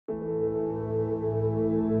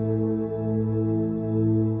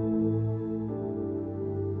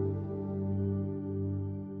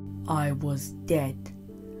I was dead,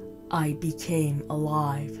 I became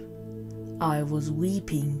alive. I was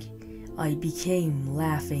weeping, I became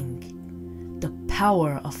laughing. The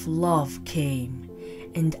power of love came,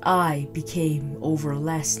 and I became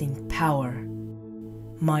everlasting power.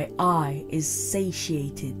 My eye is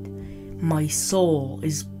satiated, my soul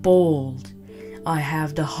is bold. I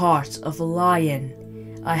have the heart of a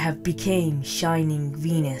lion, I have became shining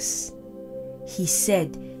Venus. He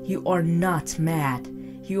said, "You are not mad,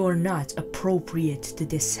 you are not appropriate to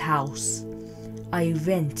this house." I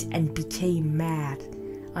went and became mad,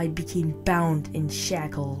 I became bound in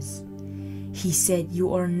shackles. He said,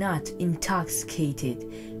 "You are not intoxicated,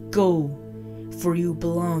 go, for you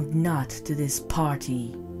belong not to this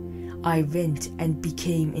party." I went and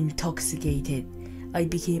became intoxicated, I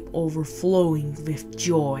became overflowing with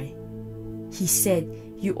joy. He said,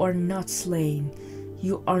 "You are not slain,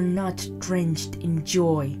 you are not drenched in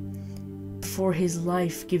joy." Before his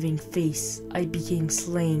life-giving face, I became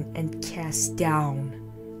slain and cast down.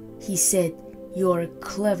 He said, "You are a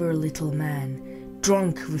clever little man,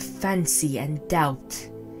 drunk with fancy and doubt."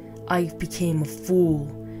 I became a fool,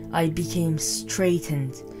 I became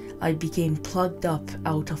straightened, I became plugged up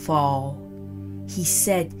out of all. He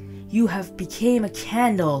said, "You have became a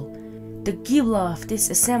candle, the Qibla of this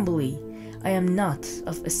assembly." I am not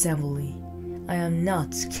of assembly, I am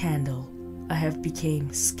not candle, I have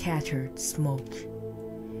became scattered smoke.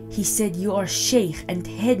 He said, "You are sheikh and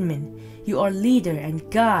headman, you are leader and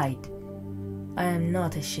guide." I am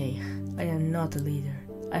not a sheikh, I am not a leader,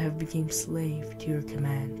 I have become slave to your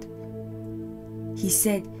command. He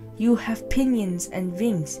said, "You have pinions and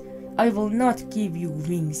wings, I will not give you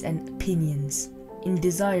wings and opinions." In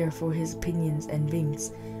desire for his opinions and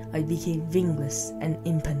wings, I became wingless and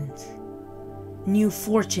impotent. New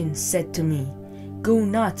fortune said to me, "Go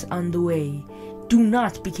not on the way, do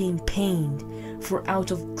not become pained, for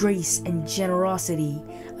out of grace and generosity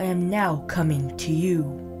I am now coming to you."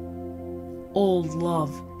 Old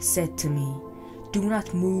love said to me, "Do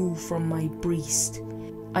not move from my breast."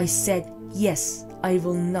 I said, "Yes, I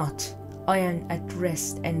will not, I am at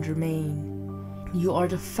rest and remain." You are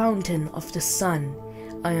the fountain of the sun,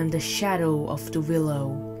 I am the shadow of the willow.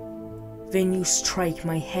 When you strike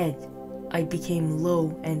my head, I became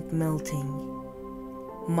low and melting.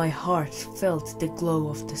 My heart felt the glow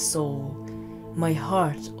of the soul, my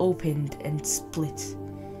heart opened and split.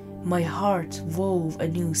 My heart wove a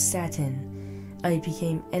new satin, I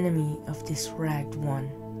became enemy of this ragged one.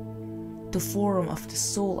 The form of the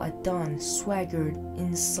soul at dawn swaggered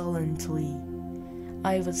insolently.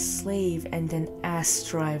 I was slave and an ass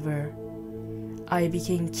driver. I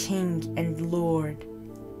became king and lord.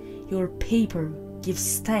 Your paper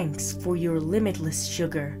gives thanks for your limitless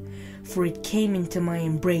sugar, for it came into my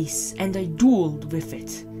embrace and I dueled with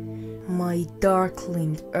it. My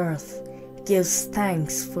darkling earth gives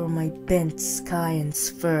thanks for my bent sky and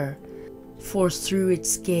sphere, for through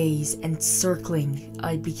its gaze and circling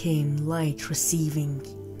I became light receiving.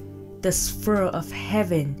 The sphere of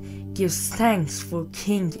heaven gives thanks for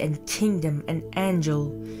king and kingdom and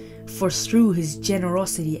angel, for through his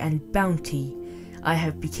generosity and bounty I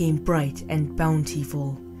have become bright and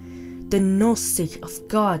bountiful. The Gnostic of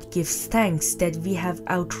God gives thanks that we have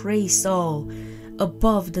outraced all.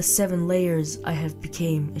 Above the 7 layers I have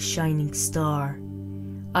become a shining star.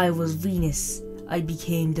 I was Venus, I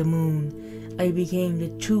became the moon, I became the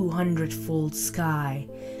 200-fold sky.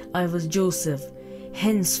 I was Joseph,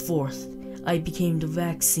 henceforth I became the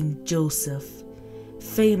waxing Joseph.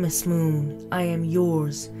 Famous moon, I am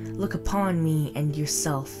yours, look upon me and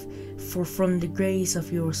yourself, for from the grace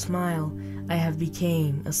of your smile I have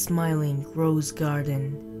become a smiling rose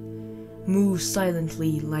garden. Move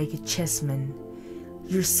silently like a chessman,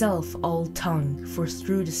 yourself all tongue, for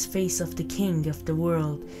through the face of the king of the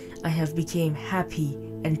world I have become happy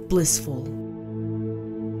and blissful.